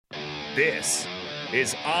This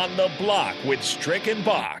is On the Block with Strick and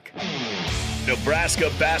Bach.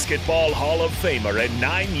 Nebraska Basketball Hall of Famer and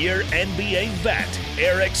 9-year NBA vet,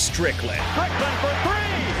 Eric Strickland. Strickland for three!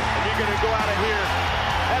 And you're going to go out of here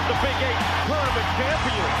as the Big 8 tournament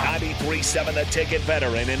champion. 93.7 The Ticket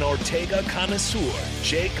veteran and Ortega connoisseur,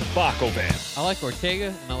 Jake Bakoven. I like Ortega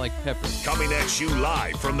and I like Pepper. Coming at you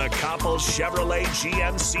live from the Coppel Chevrolet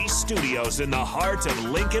GMC studios in the heart of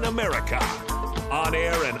Lincoln, America. On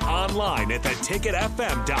air and online at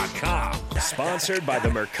theticketfm.com. Sponsored by the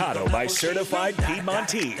Mercado by Certified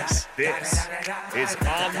Piedmontese. This is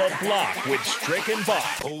On the Block with Strick and Bach.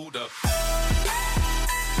 Hold up.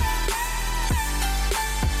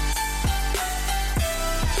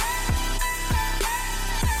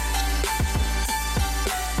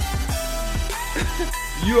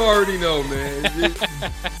 You already know, man.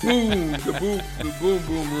 The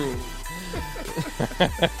boom room.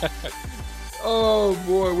 Oh,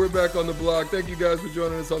 boy, we're back on the block. Thank you guys for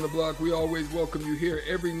joining us on the block. We always welcome you here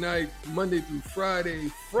every night, Monday through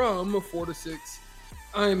Friday from 4 to 6.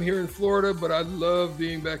 I am here in Florida, but I love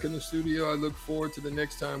being back in the studio. I look forward to the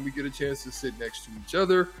next time we get a chance to sit next to each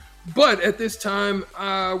other. But at this time,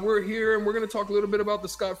 we're here, and we're going to talk a little bit about the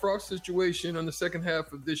Scott Frost situation on the second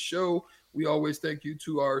half of this show. We always thank you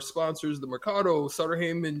to our sponsors, the Mercado, Sutter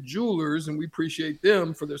Heyman Jewelers, and we appreciate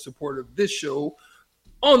them for their support of this show.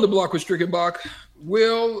 On the Block with Strick and Bach.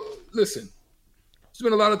 Well, listen, there's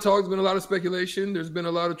been a lot of talk. There's been a lot of speculation. There's been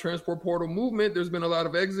a lot of transport portal movement. There's been a lot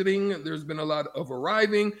of exiting. There's been a lot of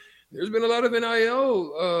arriving. There's been a lot of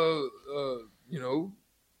NIL,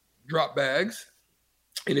 drop bags.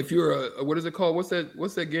 And if you're what is it called? What's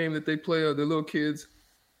that game that they play? The little kids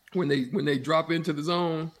when they drop into the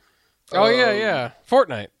zone. Oh yeah,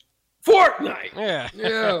 Fortnite. Yeah.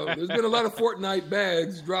 There's been a lot of Fortnite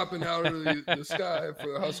bags dropping out of the sky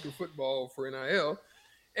for Husker football for NIL.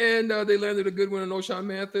 And they landed a good one on O'Shawn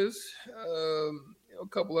Mathis. A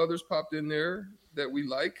couple others popped in there that we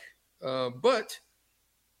like. But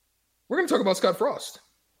we're going to talk about Scott Frost.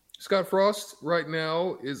 Scott Frost right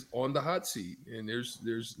now is on the hot seat. And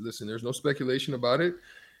there's no speculation about it.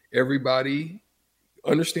 Everybody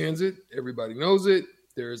understands it. Everybody knows it.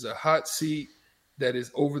 There's a hot seat that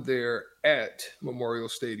is over there at Memorial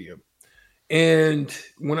Stadium. And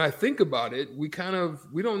when I think about it, we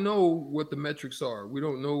don't know what the metrics are. We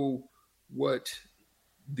don't know what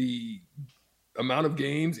the amount of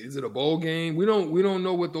games. Is it a bowl game? We don't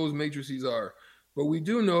know what those matrices are. But we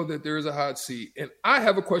do know that there is a hot seat. And I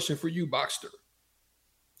have a question for you, Boxster.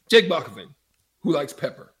 Jake Bakoven, who likes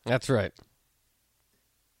pepper. That's right.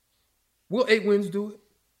 Will 8 wins do it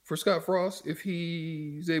for Scott Frost if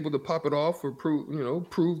he's able to pop it off or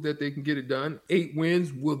prove that they can get it done? 8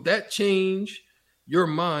 wins. Will that change your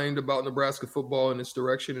mind about Nebraska football and its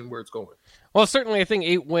direction and where it's going? Well, certainly I think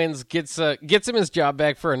 8 wins gets him his job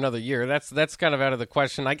back for another year. That's kind of out of the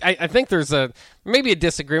question. I think there's maybe a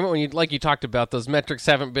disagreement when you talked about, those metrics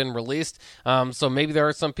haven't been released. So maybe there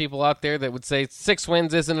are some people out there that would say 6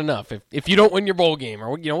 wins isn't enough if you don't win your bowl game,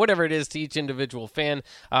 or whatever it is to each individual fan.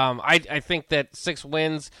 I think that 6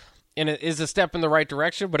 wins and it is a step in the right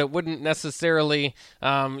direction, but it wouldn't necessarily,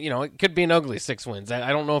 it could be an ugly 6 wins.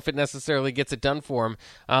 I don't know if it necessarily gets it done for him,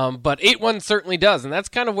 but 8 wins certainly does, and that's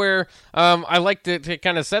kind of where I like to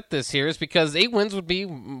kind of set this here, is because 8 wins would be,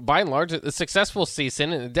 by and large, a successful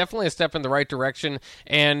season, and definitely a step in the right direction,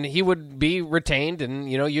 and he would be retained, and,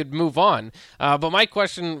 you'd move on. But my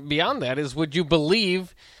question beyond that is, would you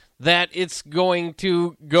believe that it's going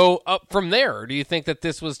to go up from there? Or do you think that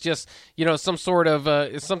this was just, some sort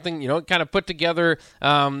of something, kind of put together,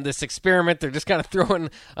 this experiment? They're just kind of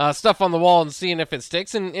throwing stuff on the wall and seeing if it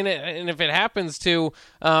sticks. And if it happens to,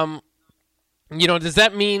 does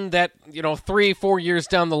that mean that, 3-4 years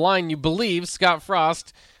down the line, you believe Scott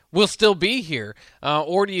Frost will still be here?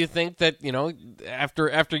 Or do you think that,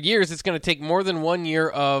 after years, it's going to take more than 1 year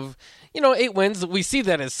of, 8 wins? We see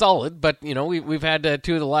that as solid, but, we've had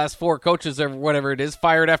 2 of the last 4 coaches or whatever it is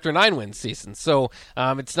fired after 9-win seasons. So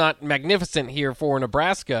it's not magnificent here for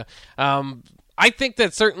Nebraska. I think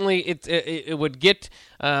that certainly it would get,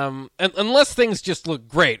 unless things just look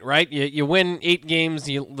great, right? You win 8 games,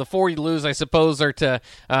 the 4 you lose, I suppose, are to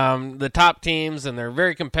the top teams, and they're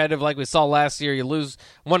very competitive like we saw last year. You lose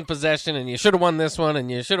 1 possession, and you should have won this one, and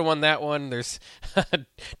you should have won that one. There's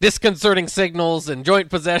disconcerting signals and joint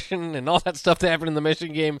possession and all that stuff that happened in the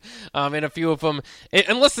Michigan game, and a few of them.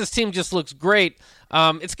 Unless this team just looks great,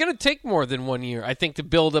 it's going to take more than 1 year, I think, to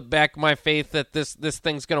build up back my faith that this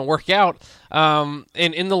thing's going to work out. And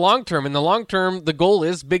in the long term, the goal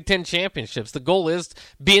is Big Ten championships. The goal is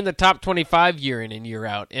being the top 25 year in and year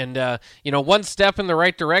out. And, one step in the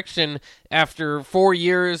right direction after 4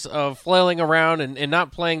 years of flailing around and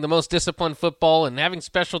not playing the most disciplined football and having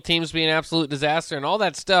special teams be an absolute disaster and all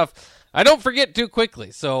that stuff, I don't forget too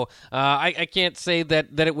quickly. So I can't say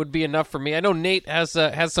that it would be enough for me. I know Nate has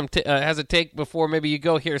a take before maybe you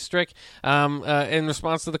go here, Strick, in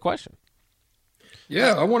response to the question.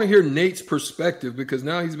 Yeah, I want to hear Nate's perspective because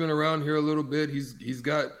now he's been around here a little bit. He's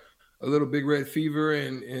got a little Big Red fever,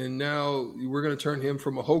 and now we're going to turn him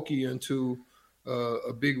from a Hokie into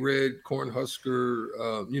a Big Red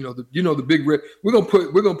Cornhusker. The Big Red. We're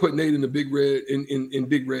gonna put Nate in the Big Red in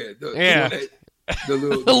Big Red. The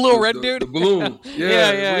little red dude, the balloon.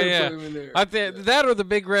 Yeah. I think that or the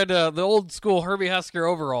Big Red, the old school Herbie Husker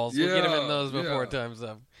overalls. We'll get him in those before time's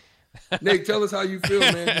up. Nate, tell us how you feel,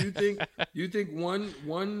 man. Do you think one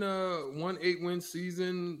 8-win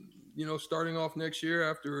season, starting off next year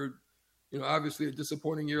after, obviously a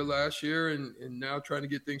disappointing year last year and now trying to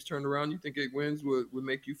get things turned around, you think 8 wins would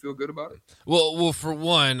make you feel good about it? Well, for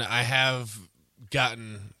one, I have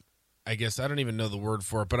gotten, I guess I don't even know the word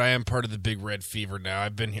for it, but I am part of the Big Red fever now.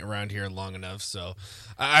 I've been around here long enough, so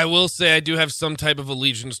I will say I do have some type of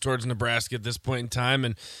allegiance towards Nebraska at this point in time.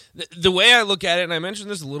 And the way I look at it, and I mentioned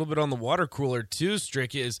this a little bit on the water cooler too,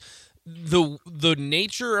 Strick, is the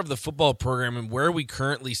nature of the football program and where we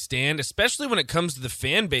currently stand, especially when it comes to the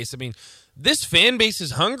fan base. I mean, this fan base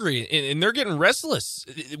is hungry and they're getting restless.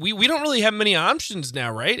 We don't really have many options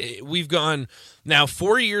now, right? We've gone now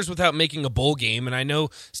 4 years without making a bowl game, and I know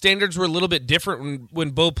standards were a little bit different when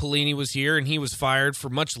Bo Pelini was here and he was fired for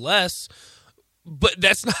much less. But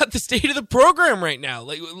that's not the state of the program right now.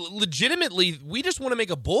 Like, legitimately, we just want to make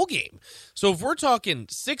a bowl game. So if we're talking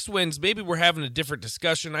 6 wins, maybe we're having a different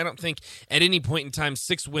discussion. I don't think at any point in time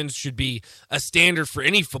 6 wins should be a standard for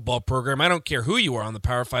any football program. I don't care who you are on the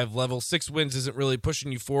Power 5 level. 6 wins isn't really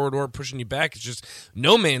pushing you forward or pushing you back. It's just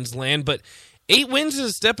no man's land. But 8 wins is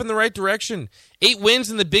a step in the right direction. 8 wins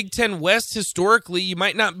in the Big Ten West, historically, you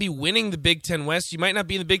might not be winning the Big Ten West. You might not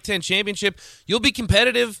be in the Big Ten Championship. You'll be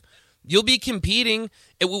competitive. You'll be competing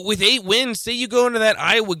with 8 wins. Say you go into that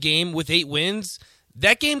Iowa game with 8 wins,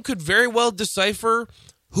 that game could very well decipher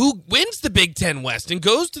who wins the Big Ten West and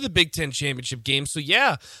goes to the Big Ten Championship game. So,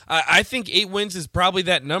 yeah, I think 8 wins is probably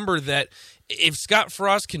that number that if Scott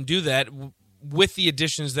Frost can do that with the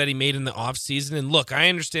additions that he made in the offseason. And look, I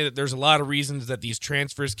understand that there's a lot of reasons that these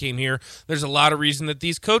transfers came here. There's a lot of reason that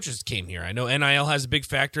these coaches came here. I know NIL has a big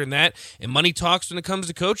factor in that, and money talks when it comes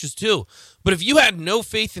to coaches too. But if you had no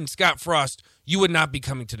faith in Scott Frost, you would not be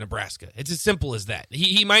coming to Nebraska. It's as simple as that.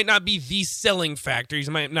 He might not be the selling factor. He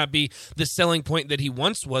might not be the selling point that he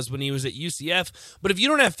once was when he was at UCF. But if you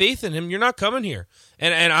don't have faith in him, you're not coming here.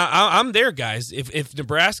 And I'm there, guys. If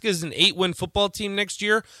Nebraska is an 8-win football team next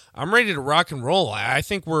year, I'm ready to rock and roll. I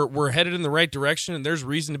think we're headed in the right direction, and there's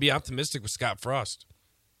reason to be optimistic with Scott Frost.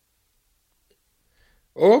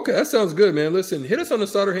 Oh, okay. That sounds good, man. Listen, hit us on the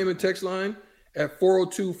Sauter Heyman text line at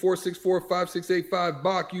 402-464-5685.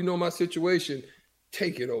 Bach, you know my situation.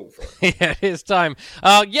 Take it over. Yeah, it's time.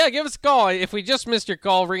 Give us a call. If we just missed your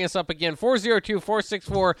call, ring us up again.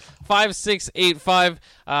 402-464-5685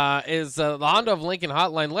 is the Honda of Lincoln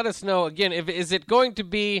hotline. Let us know, again, is it going to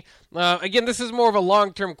be, again, this is more of a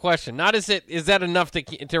long-term question. Not is that enough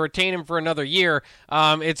to retain him for another year?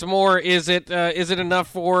 It's more, is it enough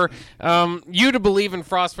for you to believe in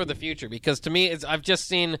Frost for the future? Because to me, I've just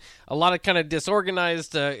seen a lot of kind of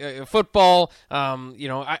disorganized football.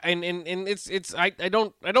 I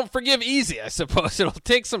don't forgive easy, I suppose. It'll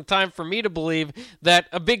take some time for me to believe that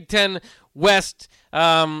a Big Ten West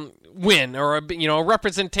win or a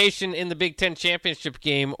representation in the Big Ten championship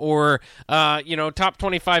game or top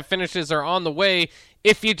 25 finishes are on the way.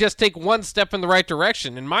 If you just take one step in the right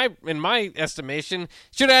direction, in my estimation,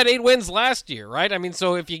 should have had 8 wins last year, right? I mean,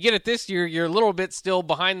 so if you get it this year, you're a little bit still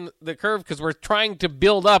behind the curve because we're trying to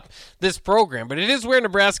build up this program. But it is where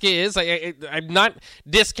Nebraska is. I'm not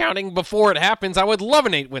discounting before it happens. I would love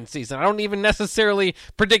an 8-win season. I don't even necessarily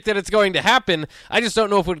predict that it's going to happen. I just don't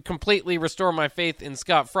know if it would completely restore my faith in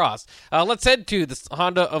Scott Frost. Let's head to the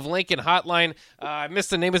Honda of Lincoln hotline. I missed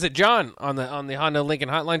the name. Is it John on the Honda Lincoln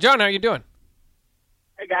hotline? John, how are you doing?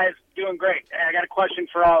 Hey, guys, doing great. Hey, I got a question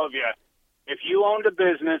for all of you. If you owned a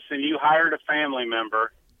business and you hired a family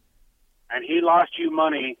member and he lost you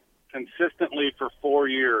money consistently for 4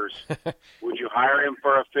 years, would you hire him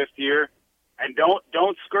for a 5th year? And don't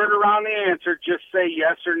skirt around the answer. Just say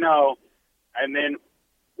yes or no. And then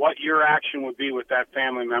what your action would be with that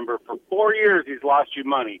family member. For 4 years, he's lost you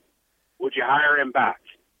money. Would you hire him back?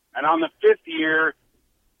 And on the 5th year,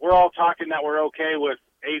 we're all talking that we're okay with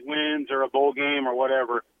 8 wins or a bowl game or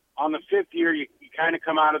whatever. On the 5th year, you kind of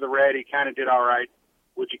come out of the red. He kind of did all right.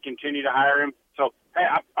 Would you continue to hire him? So, hey,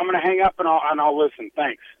 I'm going to hang up and I'll listen.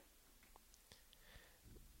 Thanks.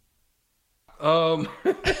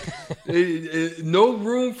 No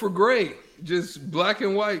room for gray, just black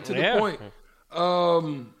and white to the point.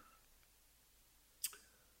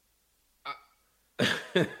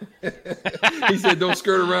 He said, "Don't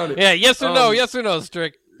skirt around it." Yeah, yes or no, yes or no,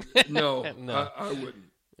 Strick. No, I wouldn't.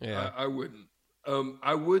 Yeah, I wouldn't.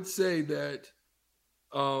 I would say that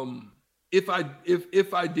if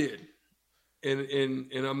I did,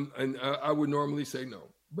 and I would normally say no,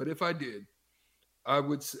 but if I did,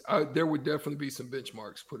 there would definitely be some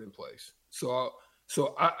benchmarks put in place. So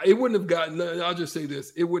it wouldn't have gotten. I'll just say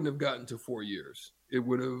this: it wouldn't have gotten to 4 years. It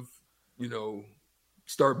would have,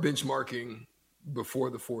 start benchmarking before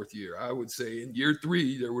the 4th year. I would say in year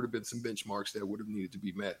 3 there would have been some benchmarks that would have needed to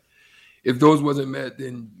be met. If those wasn't met,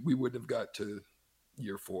 then we wouldn't have got to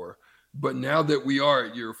year 4. But now that we are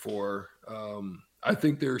at year 4, I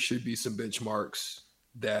think there should be some benchmarks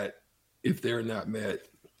that if they're not met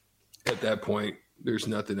at that point, there's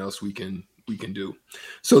nothing else we can do.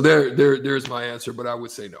 So there's my answer, but I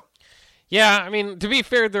would say no. Yeah, I mean, to be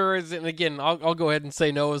fair, there is, and again, I'll go ahead and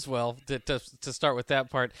say no as well to start with that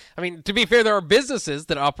part. I mean, to be fair, there are businesses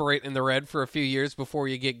that operate in the red for a few years before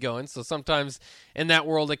you get going, so sometimes in that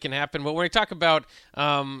world it can happen. But when we talk about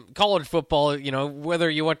college football, whether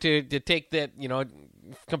you want to take that,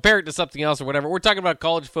 compare it to something else or whatever, we're talking about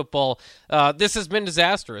college football. This has been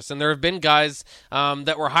disastrous, and there have been guys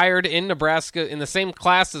that were hired in Nebraska in the same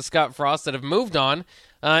class as Scott Frost that have moved on.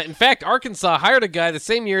 In fact, Arkansas hired a guy the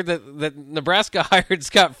same year that Nebraska hired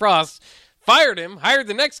Scott Frost, fired him, hired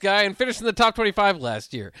the next guy, and finished in the top 25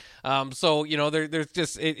 last year. So there's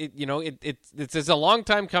just it's a long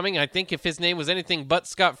time coming. I think if his name was anything but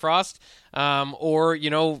Scott Frost, or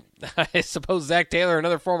I suppose Zach Taylor,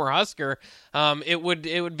 another former Husker, it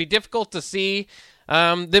would be difficult to see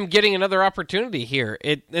them getting another opportunity here.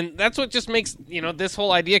 And that's what just makes, this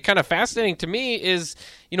whole idea kind of fascinating to me is,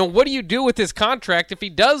 what do you do with his contract if he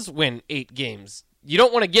does win 8 games? You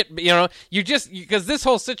don't want to get, because this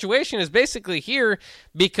whole situation is basically here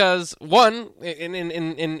because one,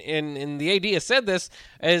 and the AD has said this,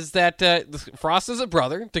 is that Frost is a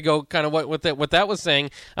brother, to go kind of what that was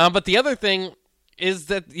saying. But the other thing is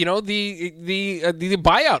that the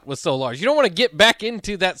buyout was so large. You don't want to get back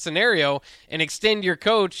into that scenario and extend your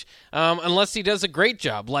coach unless he does a great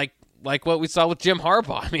job, like what we saw with Jim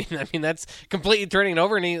Harbaugh. I mean that's completely turning it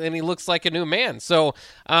over, and he looks like a new man. So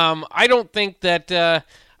I don't think that.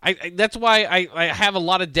 That's why I have a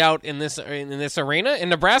lot of doubt in this arena.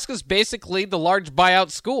 And Nebraska's basically the large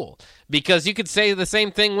buyout school, because you could say the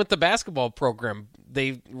same thing with the basketball program.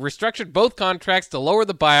 They restructured both contracts to lower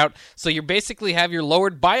the buyout, so you basically have your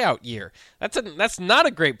lowered buyout year. That's not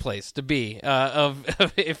a great place to be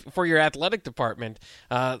for your athletic department.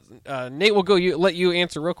 Nate, we'll let you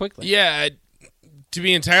answer real quickly. Yeah. To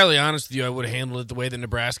be entirely honest with you, I would have handled it the way that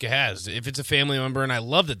Nebraska has. If it's a family member, and I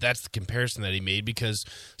love that that's the comparison that he made, because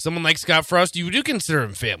someone like Scott Frost, you do consider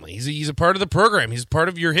him family. He's a part of the program. He's a part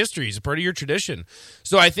of your history. He's a part of your tradition.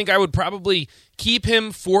 So I think I would probably keep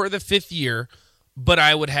him for the 5th year, but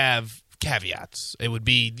I would have caveats. It would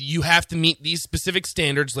be, you have to meet these specific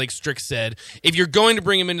standards, like Strick said. If you're going to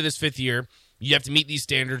bring him into this 5th year, you have to meet these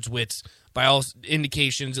standards, which by all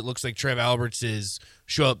indications, it looks like Trev Alberts is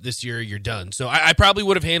show up this year, you're done. So I probably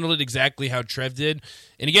would have handled it exactly how Trev did.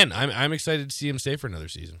 And again, I'm excited to see him stay for another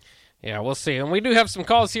season. Yeah, we'll see. And we do have some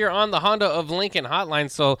calls here on the Honda of Lincoln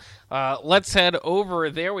hotline, so let's head over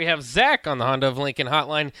there. We have Zach on the Honda of Lincoln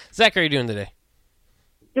hotline. Zach, how are you doing today?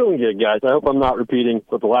 Doing good, guys. I hope I'm not repeating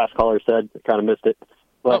what the last caller said. I kind of missed it.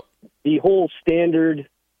 But the whole standard,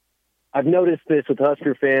 I've noticed this with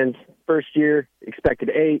Husker fans. First year, expected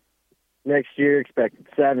 8. Next year, expected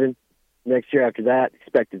 7. Next year after that,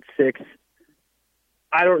 expected 6.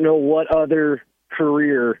 I don't know what other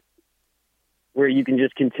career where you can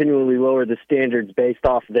just continually lower the standards based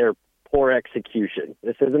off their poor execution.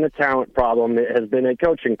 This isn't a talent problem. It has been a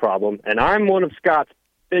coaching problem. And I'm one of Scott's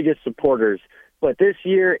biggest supporters. But this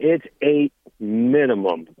year, it's 8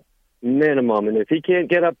 minimum. And if he can't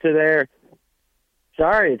get up to there,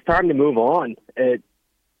 sorry, it's time to move on.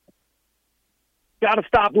 Got to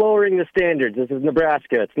stop lowering the standards. This is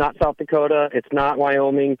Nebraska. It's not South Dakota. It's not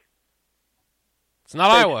Wyoming. It's not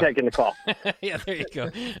Thanks Iowa. for taking the call. Yeah, there you go.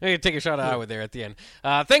 I'm going to take a shot at Iowa there at the end.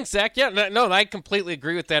 Thanks, Zach. Yeah, no, I completely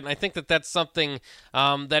agree with that, and I think that that's something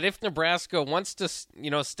that if Nebraska wants to,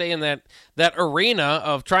 stay in that arena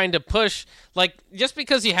of trying to push, like, just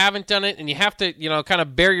because you haven't done it and you have to, kind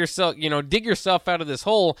of bear yourself, dig yourself out of this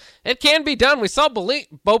hole, it can be done. We saw Bo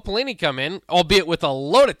Pelini come in, albeit with a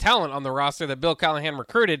load of talent on the roster that Bill Callahan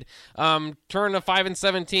recruited, turn a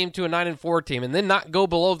 5-7 team to a 9-4 team, and then not go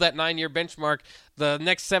below that 9-year benchmark the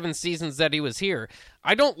next 7 seasons that he was here.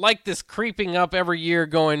 I don't like this creeping up every year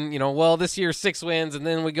going, well, this year 6 wins and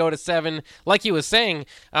then we go to 7. Like he was saying,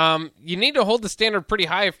 you need to hold the standard pretty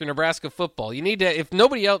high for Nebraska football. You need to, if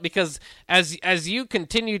nobody else, because as you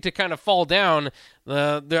continue to kind of fall down,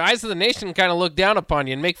 the eyes of the nation kind of look down upon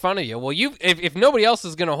you and make fun of you. Well, if nobody else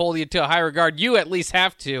is going to hold you to a high regard, you at least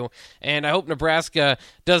have to, and I hope Nebraska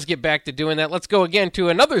does get back to doing that. Let's go again to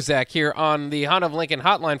another Zach here on the Honda of Lincoln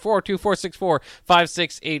hotline,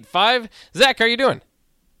 402-464-5685. Zach, how are you doing?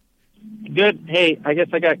 Good. Hey, I guess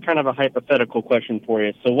I got kind of a hypothetical question for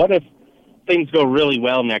you. So what if things go really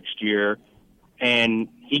well next year and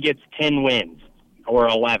he gets 10 wins or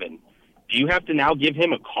 11? Do you have to now give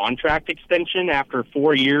him a contract extension after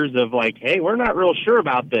 4 years of like, hey, we're not real sure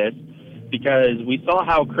about this because we saw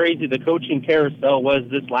how crazy the coaching carousel was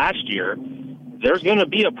this last year? There's going to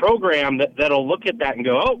be a program that'll look at that and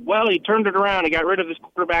go, oh, well, he turned it around. He got rid of his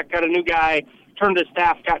quarterback, got a new guy, turned his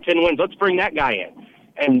staff, got 10 wins. Let's bring that guy in.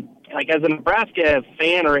 And, like, as a Nebraska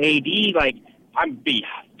fan or AD, like, I'd be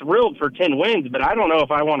thrilled for 10 wins, but I don't know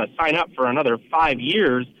if I want to sign up for another 5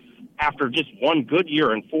 years after just one good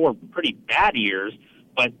year and 4 pretty bad years.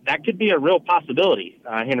 But that could be a real possibility.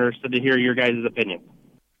 Interested to hear your guys' opinion.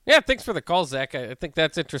 Yeah, thanks for the call, Zach. I think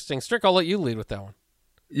that's interesting. Strick, I'll let you lead with that one.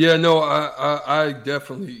 Yeah, no, I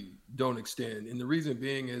definitely don't extend. And the reason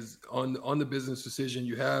being is on the business decision,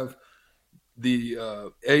 you have the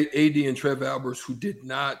AD and Trev Albers, who did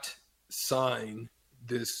not sign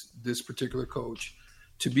this particular coach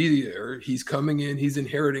to be there. He's coming in, he's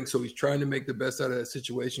inheriting, so he's trying to make the best out of that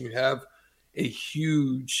situation. You have a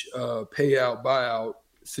huge buyout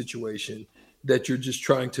situation that you're just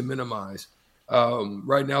trying to minimize.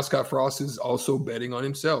 Right now, Scott Frost is also betting on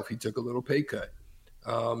himself. He took a little pay cut.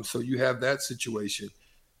 So you have that situation.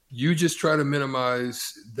 You just try to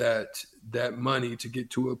minimize that money to get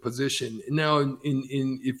to a position. Now,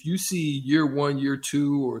 in if you see year 1, year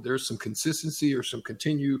 2, or there's some consistency or some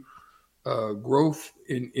continued growth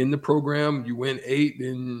in the program, you win 8,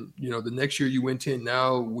 then the next year you win 10.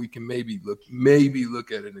 Now we can maybe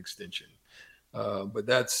look at an extension. But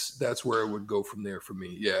that's where it would go from there for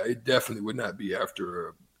me. Yeah, it definitely would not be after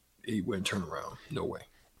a 8-win turnaround. No way.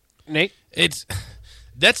 Nate,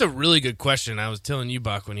 That's a really good question. I was telling you,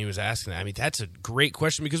 Buck, when he was asking that. I mean, that's a great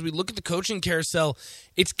question because we look at the coaching carousel.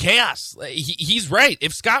 It's chaos. He's right.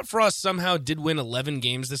 If Scott Frost somehow did win 11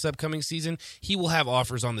 games this upcoming season, he will have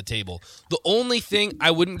offers on the table. The only thing,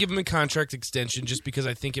 I wouldn't give him a contract extension just because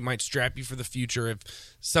I think it might strap you for the future if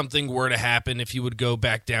something were to happen, if he would go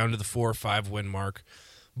back down to the 4 or 5 win mark.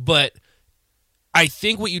 But I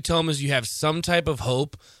think what you tell him is you have some type of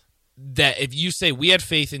hope that if you say, we had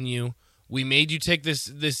faith in you, we made you take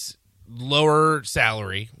this lower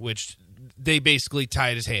salary, which they basically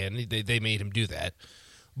tied his hand. They made him do that.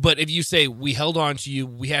 But if you say, we held on to you,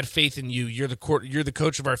 we had faith in you, you're the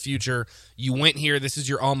coach of our future, you went here, this is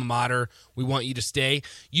your alma mater, we want you to stay,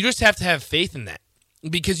 you just have to have faith in that.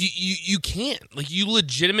 Because you can't. Like, you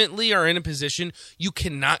legitimately are in a position, you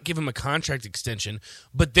cannot give him a contract extension,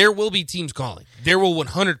 but there will be teams calling. There will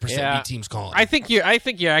 100% be teams calling. I think you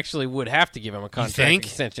actually would have to give him a contract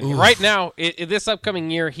extension. Oof. Right now, this upcoming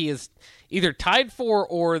year, he is either tied for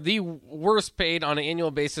or the worst paid on an annual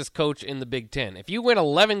basis coach in the Big Ten. If you win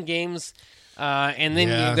 11 games and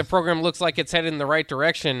then the program looks like it's headed in the right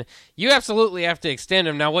direction, you absolutely have to extend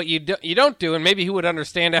him. Now, what you don't do, and maybe he would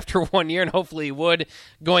understand after 1 year, and hopefully he would,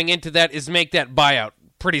 going into that, is make that buyout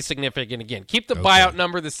pretty significant again. Keep the buyout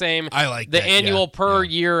number the same. I like the that, annual per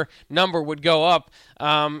year number would go up.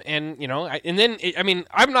 And then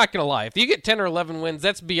I'm not going to lie. If you get 10 or 11 wins,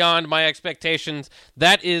 that's beyond my expectations.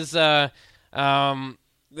 That is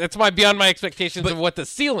that's beyond my expectations of what the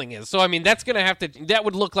ceiling is. So, I mean, that's going to have to – that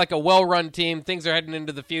would look like a well-run team. Things are heading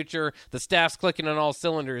into the future. The staff's clicking on all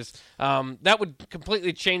cylinders. That would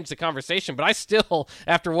completely change the conversation. But I still,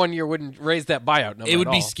 after 1 year, wouldn't raise that buyout number. It would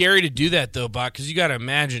be scary to do that, though, Bach, because you got to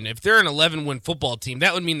imagine, if they're an 11-win football team,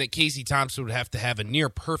 that would mean that Casey Thompson would have to have a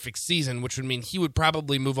near-perfect season, which would mean he would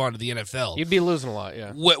probably move on to the NFL. You'd be losing a lot,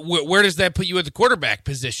 yeah. Where does that put you at the quarterback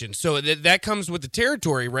position? So that comes with the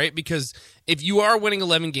territory, right? Because if you are winning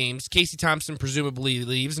 11 games, Casey Thompson presumably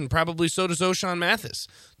leaves, and probably so does O'Shawn Mathis.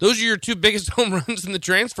 Those are your two biggest home runs in the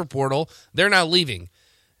transfer portal. They're not leaving.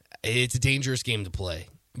 It's a dangerous game to play.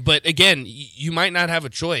 But again, you might not have a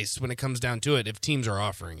choice when it comes down to it if teams are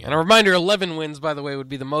offering it. And a reminder, 11 wins, by the way, would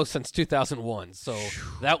be the most since 2001. So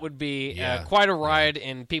that would be quite a ride,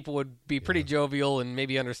 and people would be pretty jovial and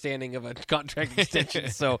maybe understanding of a contract extension.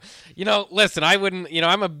 So, listen, I wouldn't,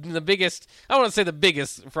 I'm the biggest, I don't want to say the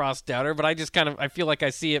biggest Frost doubter, but I just I feel like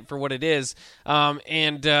I see it for what it is.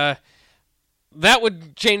 That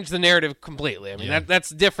would change the narrative completely. I mean, that's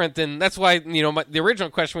different than, that's why, the original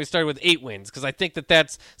question we started with 8 wins, because I think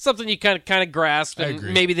that's something you kind of grasp,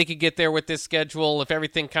 and maybe they could get there with this schedule if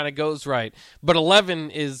everything kind of goes right. But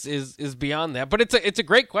 11 is beyond that. But it's a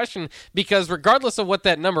great question, because regardless of what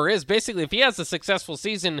that number is, basically, if he has a successful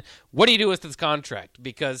season, what do you do with his contract?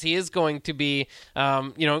 Because he is going to be,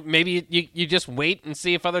 maybe you just wait and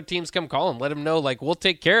see if other teams come call him. Let him know, like, we'll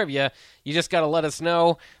take care of you. You just got to let us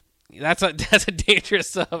know. That's a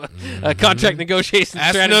dangerous contract negotiation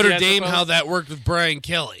Ask strategy. Notre Dame how that worked with Brian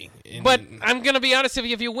Kelly. But I'm going to be honest with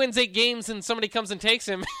you, if he wins 8 games and somebody comes and takes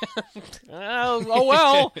him, oh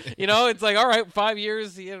well. It's like, all right, 5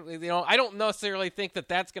 years. I don't necessarily think that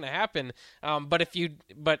that's going to happen. But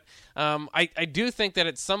I do think that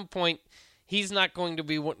at some point he's not going to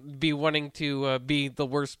be wanting to be the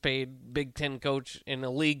worst paid Big Ten coach in a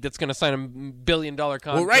league that's going to sign a $1 billion contract.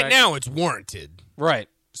 Well, right now it's warranted. Right.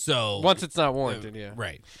 So once it's not warranted,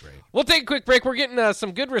 right. We'll take a quick break. We're getting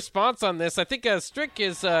some good response on this. I think Strick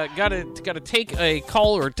is got to take a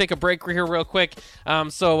call or take a break here real quick.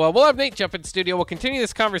 So we'll have Nate jump in the studio. We'll continue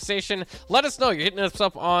this conversation. Let us know. You're hitting us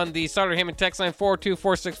up on the Starter Heyman text line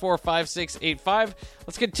 402-464-5685.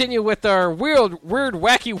 Let's continue with our weird,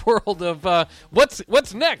 wacky world of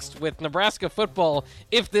what's next with Nebraska football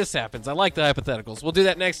if this happens. I like the hypotheticals. We'll do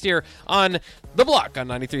that next year on The Block on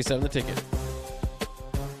 93.7 The Ticket.